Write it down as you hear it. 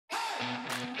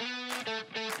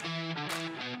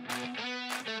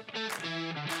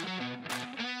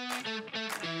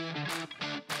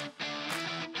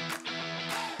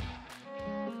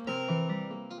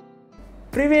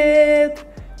Привет!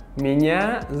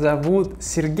 Меня зовут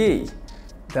Сергей.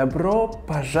 Добро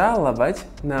пожаловать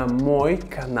на мой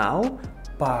канал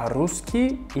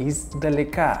по-русски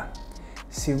издалека.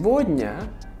 Сегодня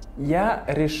я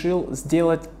решил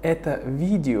сделать это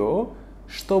видео,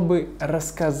 чтобы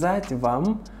рассказать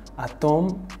вам о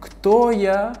том, кто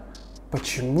я,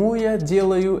 почему я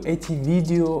делаю эти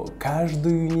видео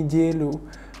каждую неделю,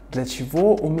 для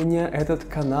чего у меня этот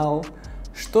канал,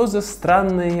 что за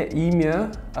странное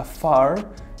имя Афар.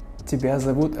 Тебя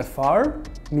зовут Афар?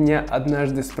 Меня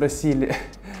однажды спросили.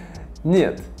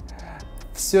 Нет,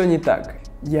 все не так.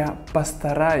 Я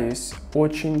постараюсь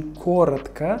очень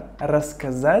коротко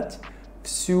рассказать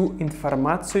всю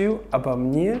информацию обо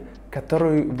мне,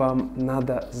 которую вам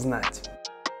надо знать.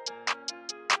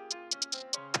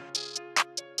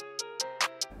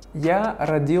 Я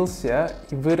родился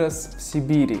и вырос в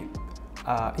Сибири,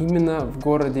 а именно в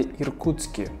городе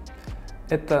Иркутске.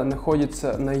 Это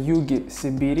находится на юге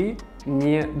Сибири,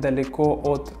 недалеко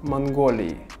от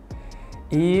Монголии.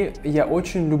 И я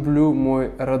очень люблю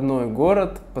мой родной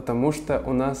город, потому что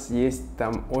у нас есть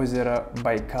там озеро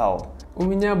Байкал. У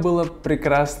меня было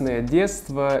прекрасное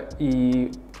детство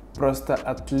и просто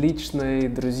отличные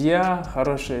друзья,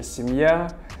 хорошая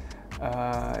семья.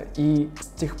 И с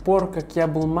тех пор, как я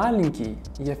был маленький,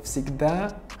 я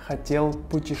всегда хотел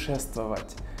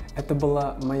путешествовать. Это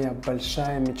была моя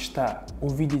большая мечта –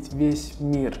 увидеть весь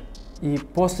мир. И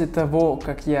после того,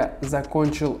 как я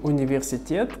закончил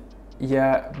университет,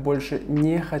 я больше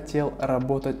не хотел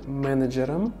работать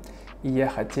менеджером, и я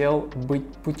хотел быть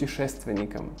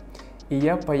путешественником. И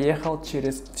я поехал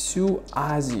через всю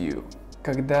Азию.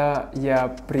 Когда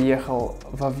я приехал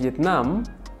во Вьетнам,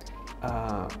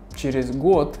 через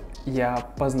год я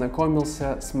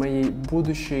познакомился с моей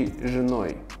будущей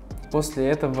женой. После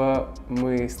этого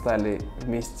мы стали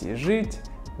вместе жить,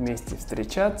 вместе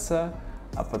встречаться,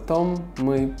 а потом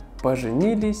мы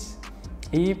поженились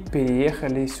и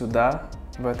переехали сюда,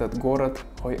 в этот город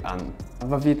Хой-Ан.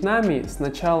 Во Вьетнаме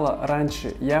сначала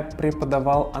раньше я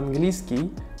преподавал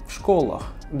английский в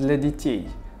школах для детей,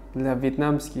 для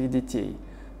вьетнамских детей.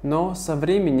 Но со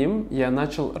временем я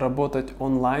начал работать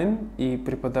онлайн и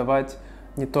преподавать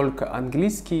не только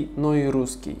английский, но и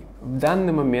русский. В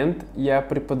данный момент я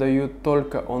преподаю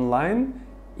только онлайн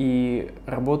и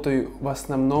работаю в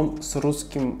основном с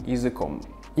русским языком.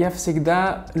 Я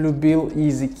всегда любил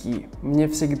языки, мне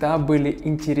всегда были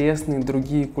интересны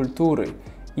другие культуры,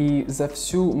 и за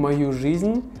всю мою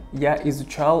жизнь я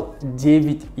изучал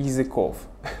 9 языков.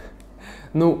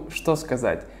 Ну, что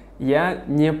сказать, я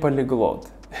не полиглот.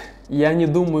 Я не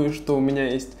думаю, что у меня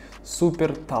есть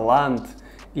супер талант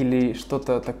или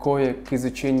что-то такое к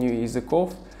изучению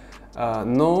языков,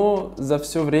 но за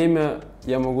все время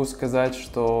я могу сказать,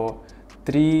 что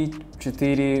 3,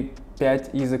 4, 5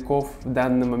 языков в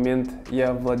данный момент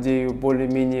я владею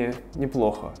более-менее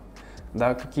неплохо.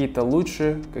 Да, какие-то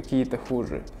лучше, какие-то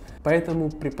хуже. Поэтому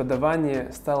преподавание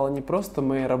стало не просто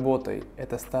моей работой,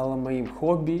 это стало моим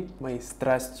хобби, моей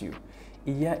страстью.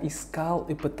 И я искал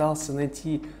и пытался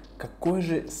найти, какой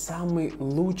же самый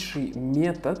лучший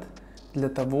метод для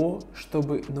того,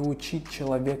 чтобы научить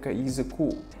человека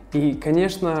языку. И,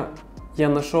 конечно, я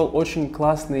нашел очень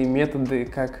классные методы,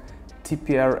 как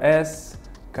TPRS,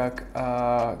 как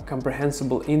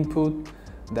Comprehensible Input,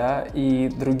 да, и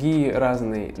другие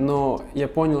разные. Но я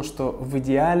понял, что в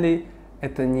идеале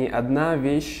это не одна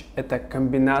вещь, это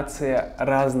комбинация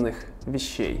разных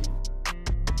вещей.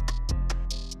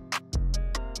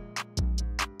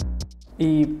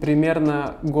 И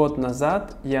примерно год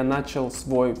назад я начал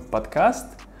свой подкаст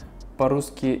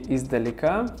по-русски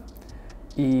издалека.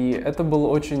 И это был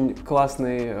очень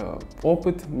классный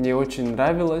опыт, мне очень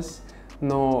нравилось,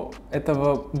 но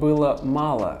этого было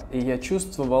мало. И я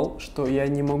чувствовал, что я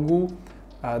не могу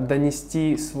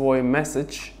донести свой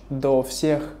месседж до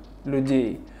всех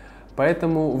людей.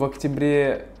 Поэтому в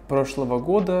октябре прошлого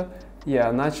года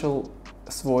я начал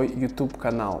свой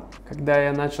YouTube-канал. Когда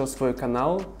я начал свой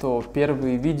канал, то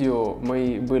первые видео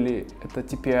мои были, это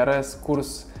TPRS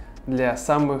курс для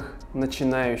самых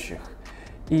начинающих.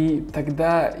 И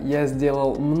тогда я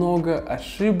сделал много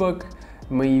ошибок,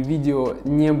 мои видео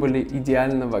не были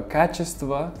идеального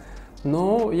качества,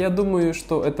 но я думаю,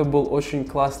 что это был очень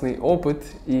классный опыт,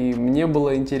 и мне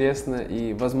было интересно,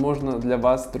 и, возможно, для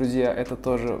вас, друзья, это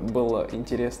тоже была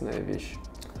интересная вещь.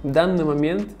 В данный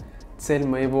момент цель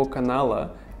моего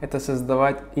канала – это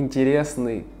создавать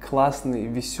интересный, классный,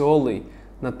 веселый,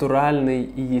 натуральный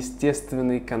и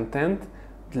естественный контент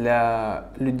для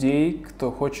людей,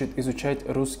 кто хочет изучать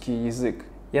русский язык.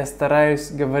 Я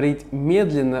стараюсь говорить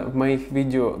медленно в моих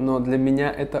видео, но для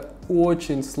меня это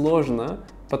очень сложно,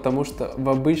 потому что в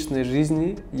обычной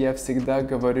жизни я всегда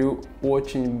говорю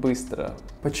очень быстро.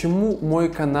 Почему мой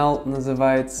канал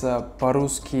называется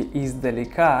по-русски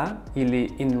 «Издалека» или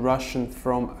 «In Russian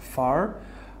from far»?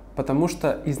 Потому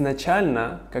что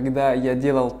изначально, когда я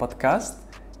делал подкаст,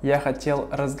 я хотел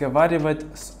разговаривать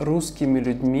с русскими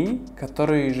людьми,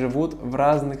 которые живут в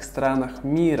разных странах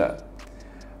мира.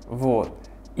 Вот.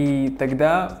 И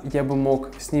тогда я бы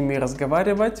мог с ними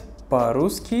разговаривать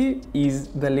по-русски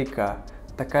издалека.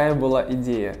 Такая была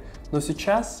идея. Но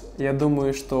сейчас я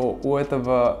думаю, что у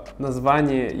этого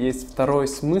названия есть второй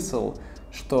смысл,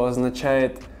 что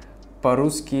означает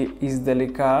по-русски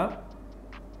издалека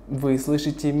вы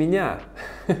слышите меня.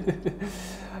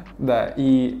 Да,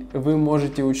 и вы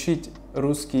можете учить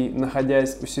русский,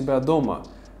 находясь у себя дома.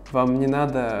 Вам не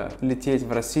надо лететь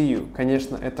в Россию.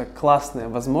 Конечно, это классная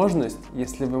возможность,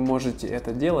 если вы можете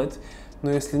это делать. Но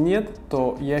если нет,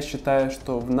 то я считаю,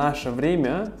 что в наше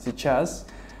время, сейчас,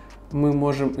 мы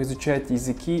можем изучать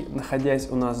языки,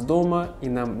 находясь у нас дома, и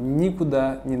нам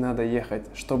никуда не надо ехать,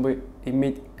 чтобы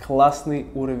иметь классный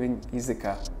уровень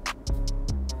языка.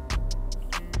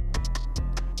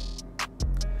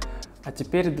 А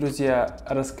теперь, друзья,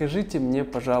 расскажите мне,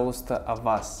 пожалуйста, о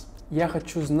вас. Я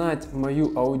хочу знать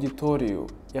мою аудиторию.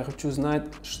 Я хочу знать,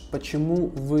 почему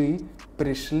вы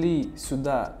пришли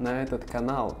сюда, на этот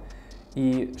канал.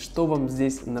 И что вам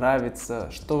здесь нравится,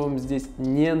 что вам здесь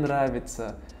не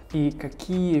нравится. И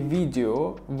какие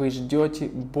видео вы ждете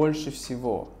больше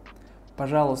всего.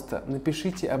 Пожалуйста,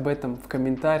 напишите об этом в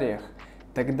комментариях.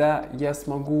 Тогда я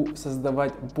смогу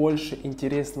создавать больше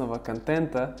интересного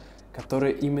контента,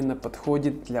 который именно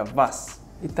подходит для вас.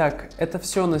 Итак, это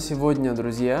все на сегодня,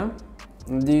 друзья.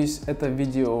 Надеюсь, это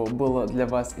видео было для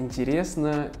вас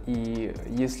интересно, и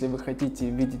если вы хотите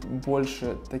видеть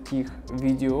больше таких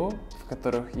видео, в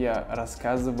которых я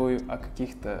рассказываю о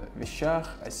каких-то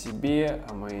вещах, о себе,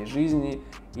 о моей жизни,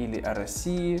 или о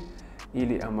России,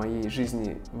 или о моей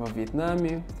жизни во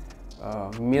Вьетнаме,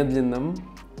 в медленном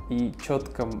и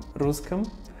четком русском,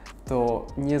 то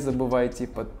не забывайте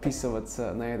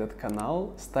подписываться на этот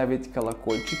канал, ставить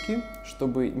колокольчики,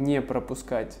 чтобы не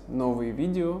пропускать новые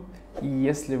видео. И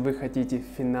если вы хотите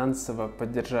финансово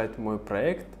поддержать мой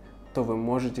проект, то вы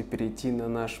можете перейти на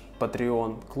наш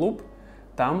Patreon клуб.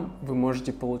 Там вы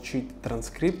можете получить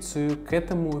транскрипцию к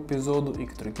этому эпизоду и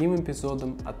к другим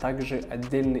эпизодам, а также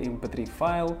отдельный MP3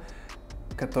 файл,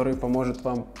 который поможет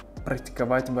вам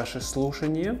практиковать ваше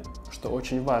слушание, что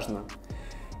очень важно.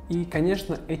 И,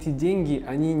 конечно, эти деньги,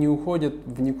 они не уходят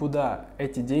в никуда.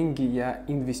 Эти деньги я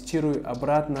инвестирую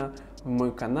обратно в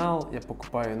мой канал. Я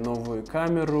покупаю новую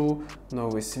камеру,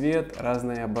 новый свет,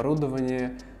 разное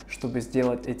оборудование, чтобы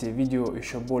сделать эти видео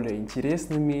еще более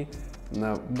интересными,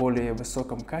 на более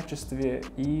высоком качестве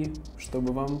и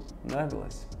чтобы вам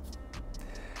нравилось.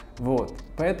 Вот.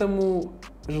 Поэтому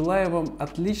желаю вам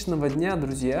отличного дня,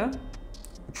 друзья.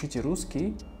 Учите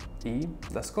русский и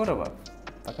до скорого.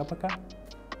 Пока-пока.